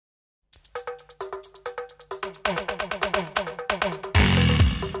This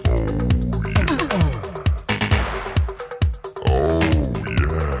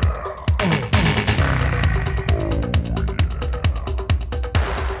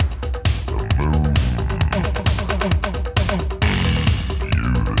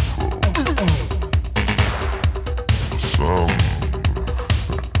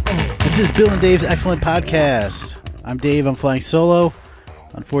is Bill and Dave's Excellent Podcast. I'm Dave. I'm flying solo.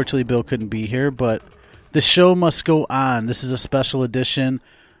 Unfortunately, Bill couldn't be here, but the show must go on. This is a special edition.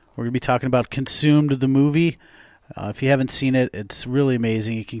 We're going to be talking about Consumed, the movie. If you haven't seen it, it's really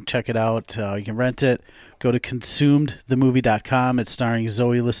amazing. You can check it out. You can rent it. Go to consumedthemovie.com. It's starring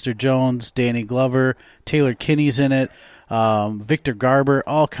Zoe Lister-Jones, Danny Glover, Taylor Kinney's in it, Victor Garber,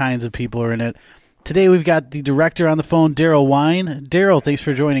 all kinds of people are in it. Today we've got the director on the phone, Daryl Wine. Daryl, thanks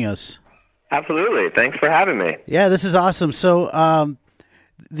for joining us. Absolutely. Thanks for having me. Yeah, this is awesome. So I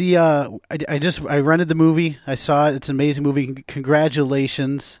rented the movie. I saw it. It's an amazing movie.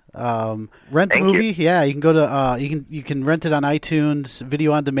 Congratulations. Rent the Thank movie. you. Yeah, you can go to you can rent it on iTunes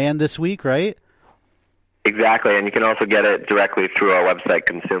Video on Demand this week, right? Exactly, and you can also get it directly through our website,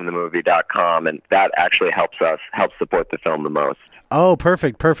 consumedthemovie.com, and that actually helps support the film the most. Oh,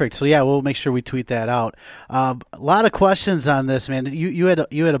 perfect. So yeah, we'll make sure we tweet that out. A lot of questions on this, man. You had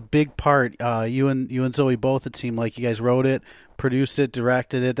a big part. You and Zoe both. It seemed like you guys wrote it, produced it,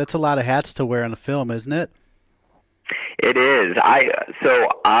 directed it. That's a lot of hats to wear on a film, isn't it? It is.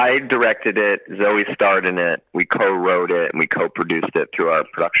 I directed it. Zoe starred in it. We co-wrote it and we co-produced it through our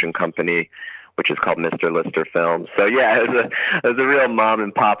production company, which is called Mr. Lister Films. So yeah, it was a real mom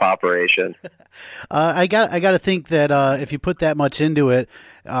and pop operation. I got to think that if you put that much into it,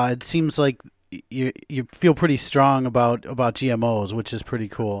 it seems like you feel pretty strong about GMOs, which is pretty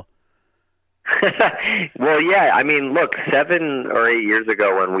cool. Well, yeah. I mean, look, 7 or 8 years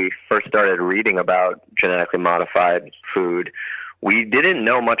ago when we first started reading about genetically modified food, we didn't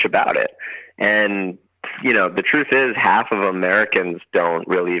know much about it. And, you know, the truth is half of Americans don't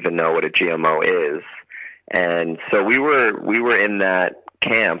really even know what a GMO is. And so we were in that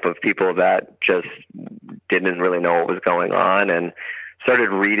camp of people that just didn't really know what was going on and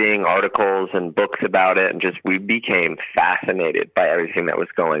started reading articles and books about it, and just we became fascinated by everything that was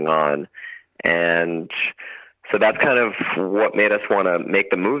going on. And so that's kind of what made us want to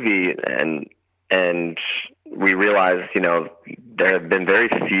make the movie, and we realized, you know, there's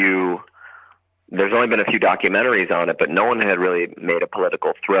only been a few documentaries on it, but no one had really made a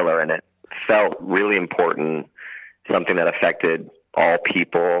political thriller, and it felt really important, something that affected all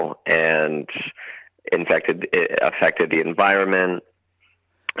people and it affected the environment,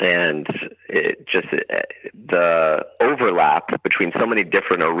 and the overlap between so many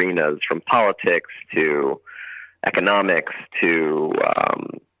different arenas, from politics to economics to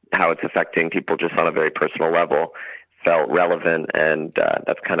how it's affecting people just on a very personal level, felt relevant, and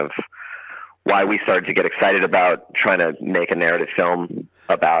that's kind of why we started to get excited about trying to make a narrative film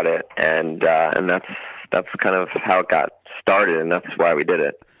about it, and that's kind of how it got started, and that's why we did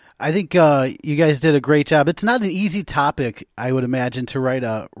it. I think you guys did a great job. It's not an easy topic, I would imagine, to write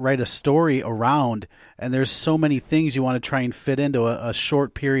a story around, and there's so many things you want to try and fit into a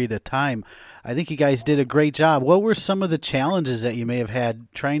short period of time. I think you guys did a great job. What were some of the challenges that you may have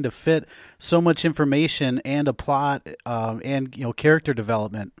had trying to fit so much information and a plot and character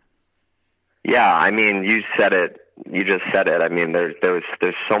development? Yeah, I mean, you said it. You just said it. I mean, there's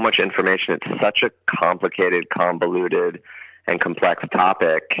so much information. It's such a complicated, convoluted, and complex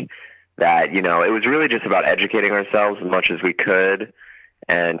topic that, you know, it was really just about educating ourselves as much as we could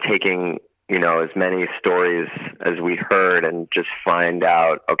and taking, you know, as many stories as we heard and just find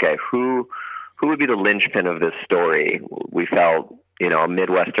out, okay, who would be the linchpin of this story? We felt, you know, a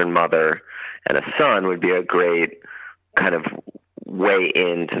Midwestern mother and a son would be a great kind of way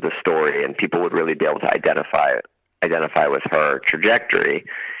into the story, and people would really be able to identify with her trajectory.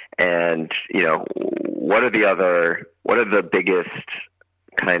 And, you know, what are the biggest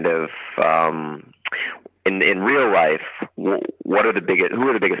kind of in real life, who are the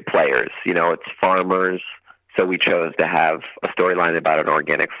biggest players? You know, it's farmers, so we chose to have a storyline about an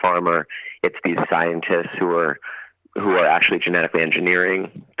organic farmer. It's these scientists who are actually genetically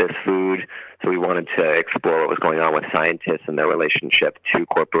engineering this food. So we wanted to explore what was going on with scientists and their relationship to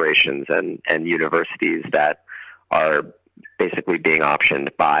corporations and universities that are basically being optioned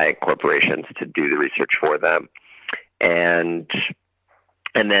by corporations to do the research for them. And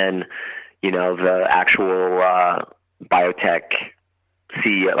then, you know, the actual biotech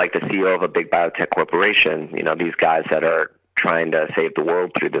CEO, like the CEO of a big biotech corporation, you know, these guys that are trying to save the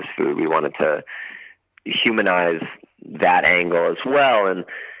world through this food. We wanted to humanize that angle as well.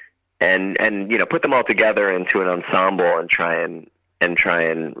 and put them all together into an ensemble and try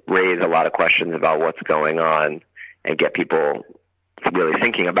and raise a lot of questions about what's going on and get people really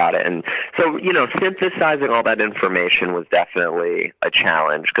thinking about it. And so, synthesizing all that information was definitely a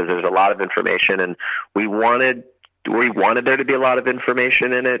challenge because there's a lot of information, and we wanted there to be a lot of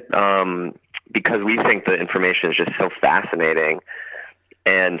information in it because we think the information is just so fascinating.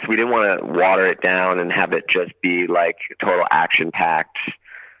 And so we didn't want to water it down and have it just be like a total action-packed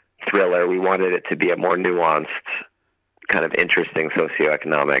thriller. We wanted it to be a more nuanced, kind of interesting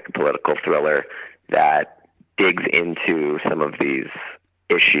socioeconomic political thriller that digs into some of these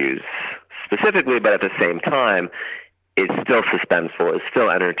issues specifically, but at the same time is still suspenseful, is still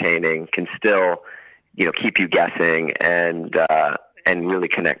entertaining, can still, keep you guessing and really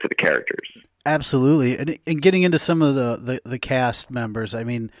connect to the characters. Absolutely. And getting into some of the cast members, I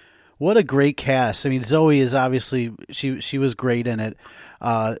mean, what a great cast. I mean, Zoe is obviously, she was great in it.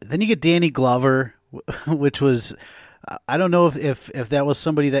 Then you get Danny Glover, which was, I don't know if that was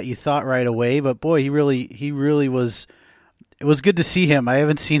somebody that you thought right away, but boy, he really was. It was good to see him. I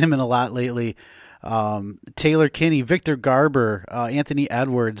haven't seen him in a lot lately. Taylor Kinney, Victor Garber, Anthony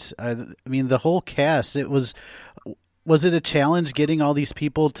Edwards. I mean, the whole cast. Was it a challenge getting all these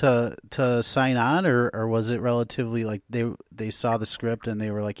people to sign on, or was it relatively like they saw the script and they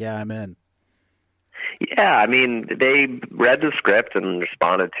were like, yeah, I'm in? Yeah, I mean, they read the script and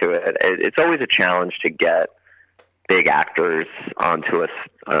responded to it. It's always a challenge to get big actors onto a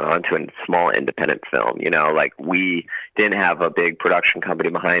small independent film. Like we didn't have a big production company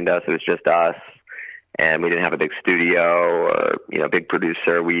behind us. It was just us, and we didn't have a big studio or big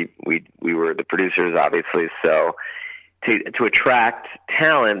producer. We were the producers, obviously. So to attract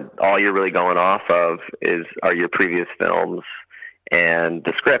talent, all you're really going off of are your previous films and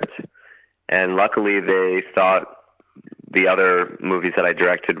the script. And luckily, they thought the other movies that I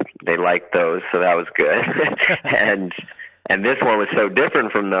directed, they liked those, so that was good. and this one was so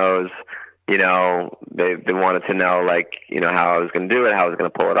different from those. They wanted to know how I was going to do it, how I was going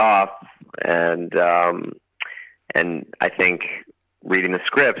to pull it off, and I think reading the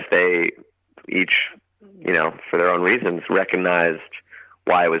scripts, they each, for their own reasons, recognized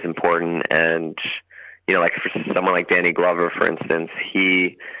why it was important. And like for someone like Danny Glover, for instance,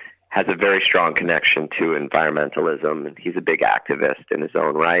 he has a very strong connection to environmentalism, and he's a big activist in his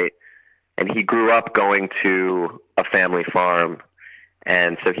own right. And he grew up going to a family farm,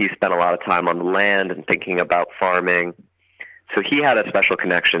 and so he spent a lot of time on the land and thinking about farming. So he had a special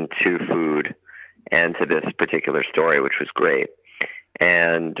connection to food and to this particular story, which was great.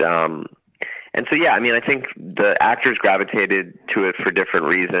 And so, yeah, I mean, I think the actors gravitated to it for different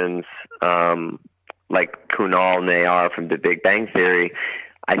reasons. Like Kunal Nayyar from The Big Bang Theory,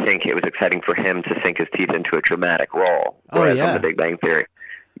 I think it was exciting for him to sink his teeth into a dramatic role. Whereas on The Big Bang Theory,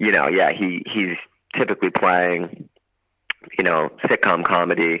 he's typically playing, sitcom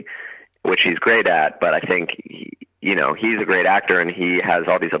comedy, which he's great at. But I think, he's a great actor and he has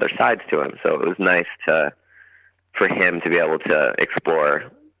all these other sides to him. So it was nice for him to be able to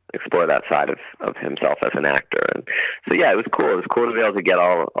explore that side of himself as an actor. And so, yeah, it was cool. It was cool to be able to get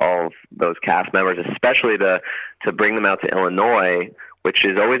all of those cast members, especially to bring them out to Illinois, which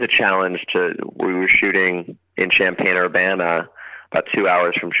is always a challenge. We were shooting in Champaign-Urbana, about 2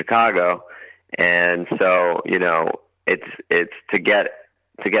 hours from Chicago, and so it's to get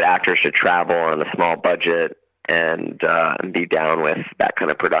actors to travel on a small budget and be down with that kind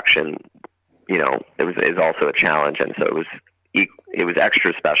of production. It was also a challenge, and so it was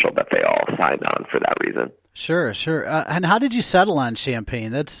extra special that they all signed on for that reason. Sure. And how did you settle on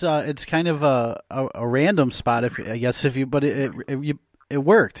Champaign? That's it's kind of a random spot, but it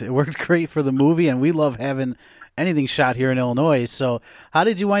worked. It worked great for the movie, and we love having anything shot here in Illinois. So how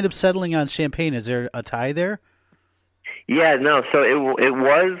did you wind up settling on Champaign? Is there a tie there? Yeah, no. So it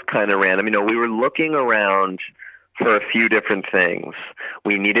was kind of random. We were looking around for a few different things.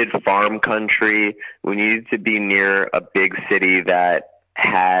 We needed farm country. We needed to be near a big city that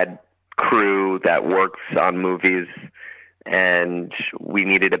had crew that works on movies, and we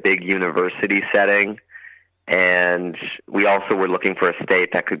needed a big university setting. And we also were looking for a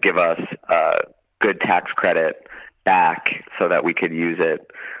state that could give us a good tax credit back so that we could use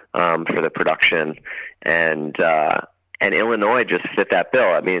it for the production. And Illinois just fit that bill.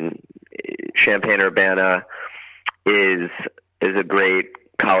 I mean, Champaign-Urbana is a great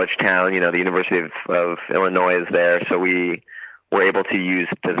college town. The University of Illinois is there, so we were able to use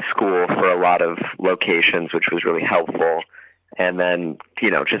the school for a lot of locations, which was really helpful. And then,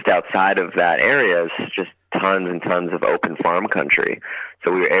 just outside of that area is just tons and tons of open farm country.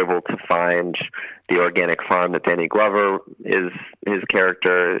 So we were able to find the organic farm that Danny Glover his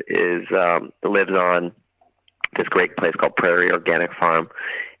character lives on, this great place called Prairie Organic Farm,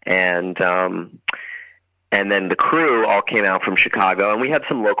 and then the crew all came out from Chicago, and we had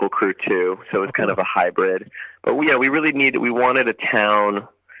some local crew too, so it was kind of a hybrid. But we wanted a town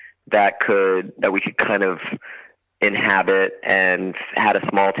that we could kind of inhabit and had a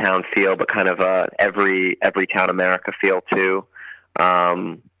small town feel, but kind of a every town America feel too.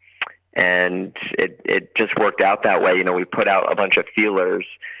 And it just worked out that way. We put out a bunch of feelers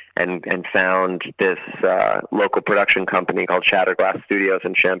and found this local production company called Shatterglass Studios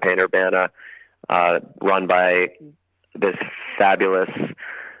in Champaign-Urbana, run by this fabulous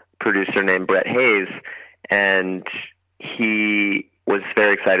producer named Brett Hayes, and he was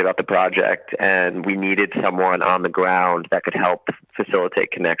very excited about the project, and we needed someone on the ground that could help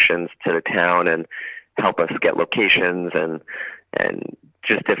facilitate connections to the town and help us get locations and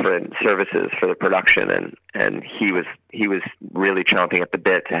just different services for the production. And he was really chomping at the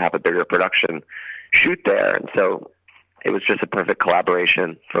bit to have a bigger production shoot there. And so it was just a perfect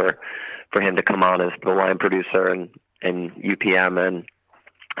collaboration for him to come on as the line producer and UPM, and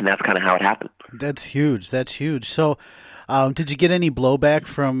that's kind of how it happened. That's huge. So did you get any blowback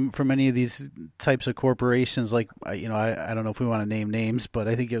from any of these types of corporations? Like, I don't know if we want to name names, but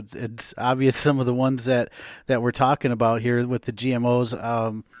I think it's obvious some of the ones that we're talking about here with the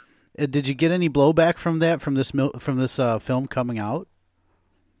GMOs. Did you get any blowback from that, from this film coming out?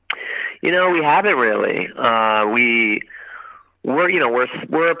 We haven't really.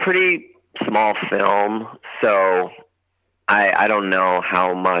 We're a pretty small film, so I don't know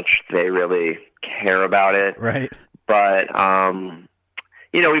how much they really care about it. Right. But,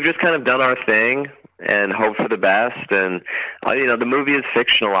 we've just kind of done our thing and hope for the best. And, the movie is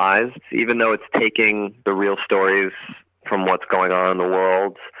fictionalized, even though it's taking the real stories from what's going on in the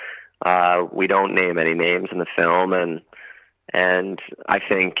world. We don't name any names in the film. And I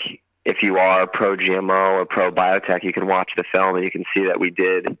think if you are pro-GMO or pro-biotech, you can watch the film and you can see that we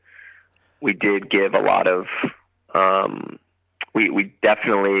did give a lot of, we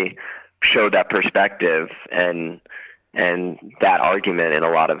definitely showed that perspective and that argument in a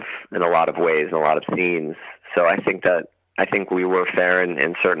lot of ways, in a lot of scenes. So I think we were fair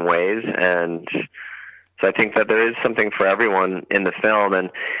in certain ways, and so I think that there is something for everyone in the film.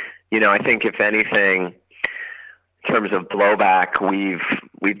 And I think if anything, in terms of blowback,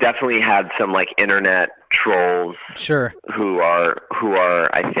 we've definitely had some like internet trolls, sure, who are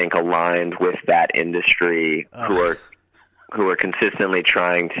I think aligned with that industry, who are consistently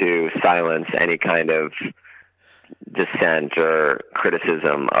trying to silence any kind of dissent or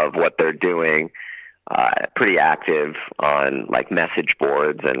criticism of what they're doing. Pretty active on like message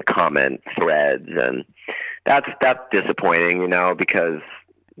boards and comment threads, and that's disappointing, because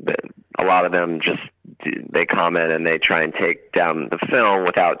a lot of them they comment and they try and take down the film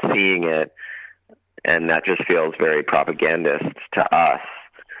without seeing it, and that just feels very propagandist to us.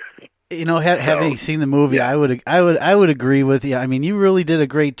 Having seen the movie, yeah. I would agree with you. I mean, you really did a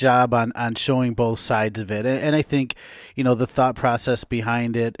great job on showing both sides of it, and I think the thought process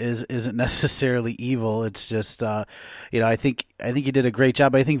behind it isn't necessarily evil. It's just I think you did a great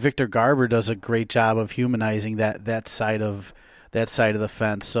job. I think Victor Garber does a great job of humanizing that side of the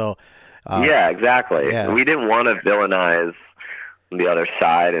fence. So yeah, exactly. Yeah. We didn't want to villainize the other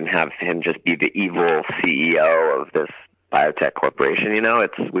side and have him just be the evil CEO of this biotech corporation.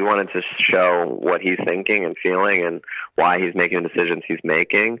 We wanted to show what he's thinking and feeling and why he's making the decisions he's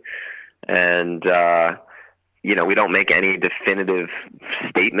making. And, we don't make any definitive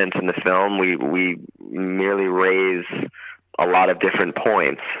statements in the film. We merely raise a lot of different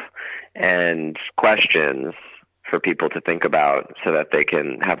points and questions for people to think about so that they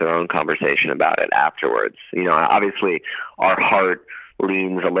can have their own conversation about it afterwards. Obviously our heart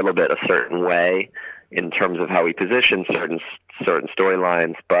leans a little bit a certain way in terms of how we position certain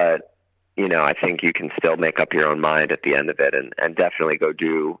storylines, but I think you can still make up your own mind at the end of it, and definitely go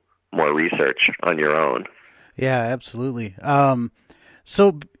do more research on your own. Yeah, absolutely.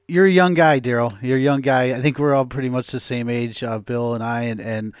 So you're a young guy, Daryl. You're a young guy. I think we're all pretty much the same age, Bill and I,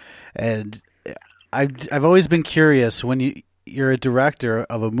 and I've always been curious, when you're a director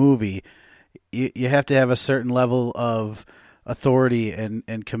of a movie, you have to have a certain level of authority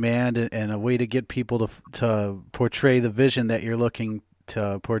and command and a way to get people to portray the vision that you're looking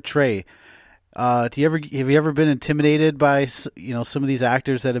to portray. Have you ever been intimidated by some of these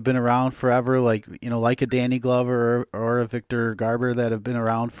actors that have been around forever, like a Danny Glover or a Victor Garber that have been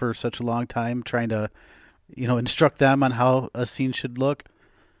around for such a long time, trying to instruct them on how a scene should look?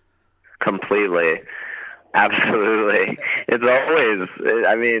 Completely. Absolutely. It's always,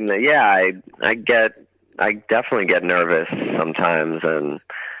 I mean, yeah, I definitely get nervous sometimes, and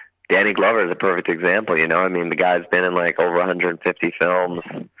Danny Glover is a perfect example, you know? I mean, the guy's been in like over 150 films,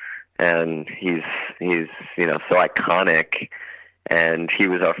 and he's you know, so iconic, and he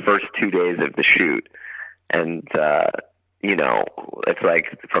was our first 2 days of the shoot. And, you know, it's like,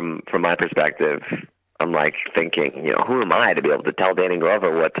 from my perspective, I'm like thinking, you know, who am I to be able to tell Danny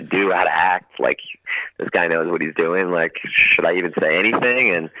Glover what to do, how to act? Like, this guy knows what he's doing. Like, should I even say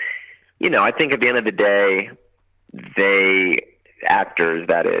anything? And, you know, I think at the end of the day, actors,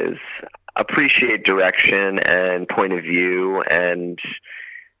 that is, appreciate direction and point of view, and,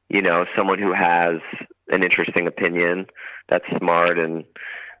 you know, someone who has an interesting opinion that's smart, and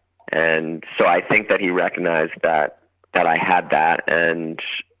so I think that he recognized that I had that, and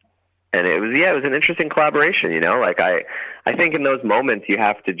it was an interesting collaboration, you know? Like, I think in those moments you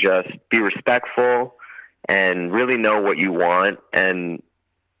have to just be respectful and really know what you want, and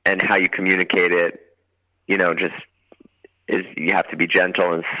how you communicate it, you know, just is, you have to be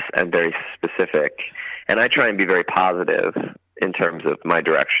gentle and very specific. And I try and be very positive in terms of my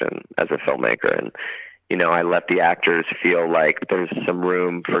direction as a filmmaker. And, you know, I let the actors feel like there's some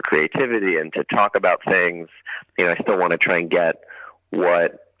room for creativity and to talk about things. You know, I still want to try and get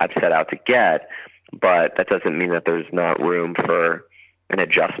what I've set out to get, but that doesn't mean that there's not room for an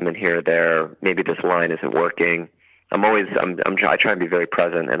adjustment here or there. Maybe this line isn't working. I try and be very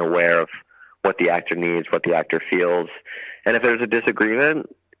present and aware of what the actor needs, what the actor feels. And if there's a disagreement,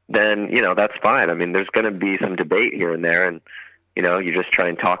 then, you know, that's fine. I mean, there's going to be some debate here and there, and, you know, you just try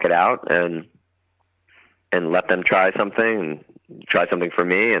and talk it out, and let them try something for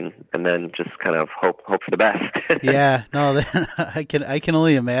me, and then just kind of hope for the best. Yeah, no, I can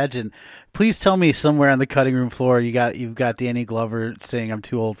only imagine. Please tell me somewhere on the cutting room floor you've got Danny Glover saying "I'm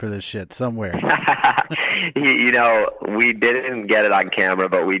too old for this shit" somewhere. You know, we didn't get it on camera,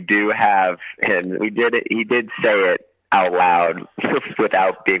 but we do have him. We did it. He did say it out loud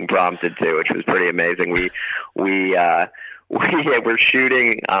without being prompted to, which was pretty amazing. We were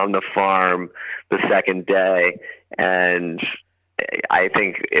shooting on the farm the second day, and I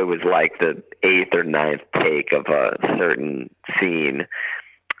think it was like the 8th or 9th take of a certain scene,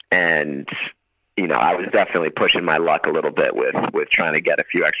 and, you know, I was definitely pushing my luck a little bit with trying to get a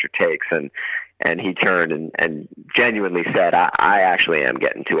few extra takes, and he turned and genuinely said, I actually am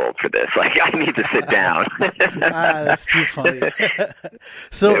getting too old for this. Like, I need to sit down. That's too funny.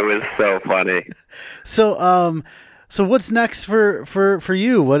 So it was so funny. So what's next for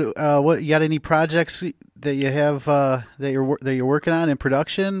you? What you got, any projects that you have that you're working on in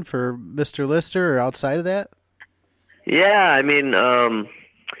production for Mr. Lister or outside of that? Yeah, I mean,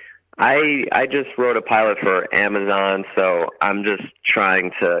 I just wrote a pilot for Amazon, so I'm just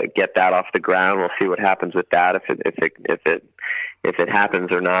trying to get that off the ground. We'll see what happens with that, if it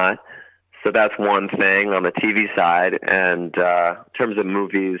happens or not. So that's one thing on the TV side. And in terms of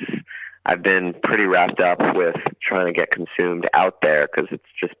movies, I've been pretty wrapped up with trying to get Consumed out there, because it's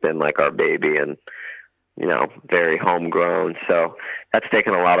just been like our baby, and, you know, very homegrown. So that's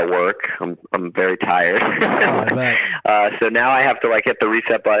taken a lot of work. I'm very tired. So now I have to like hit the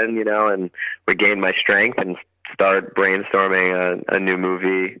reset button, you know, and regain my strength and start brainstorming a new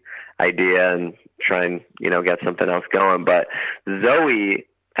movie idea and try and, you know, get something else going. But Zoe,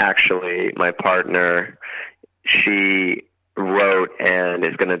 actually, my partner, she wrote and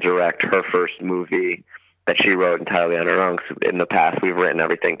is going to direct her first movie that she wrote entirely on her own. In the past, we've written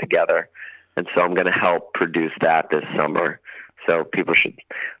everything together, and so I'm going to help produce that this summer. So people should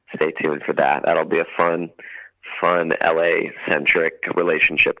stay tuned for that. That'll be a fun LA-centric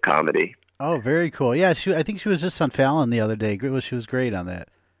relationship comedy. Oh, very cool. Yeah, I think she was just on Fallon the other day. She was great on that.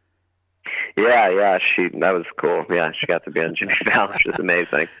 Yeah, that was cool. Yeah, she got to be on Jimmy Fallon, which is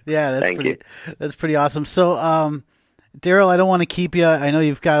amazing. Yeah, that's pretty awesome. So, Daryl, I don't want to keep you. I know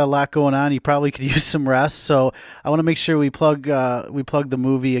you've got a lot going on. You probably could use some rest. So I want to make sure we plug the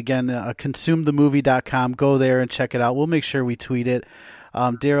movie again. ConsumeTheMovie.com. Go there and check it out. We'll make sure we tweet it.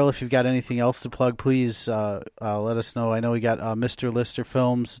 Daryl, if you've got anything else to plug, please let us know. I know we got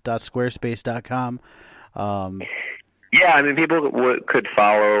MrListerFilms.squarespace.com. Yeah, I mean, people could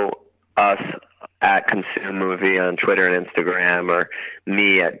follow us at Consume Movie on Twitter and Instagram, or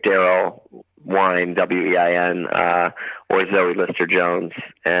me at Daryl Wine, Wein, or Zoe Lister Jones,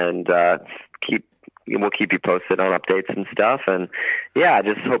 and we'll keep you posted on updates and stuff. And yeah, I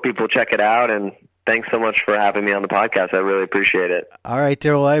just hope people check it out. And thanks so much for having me on the podcast. I really appreciate it. All right,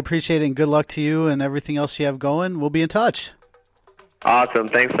 Daryl, I appreciate it, and good luck to you and everything else you have going. We'll be in touch. Awesome.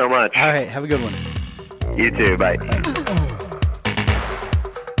 Thanks so much. All right, have a good one. You too. Bye.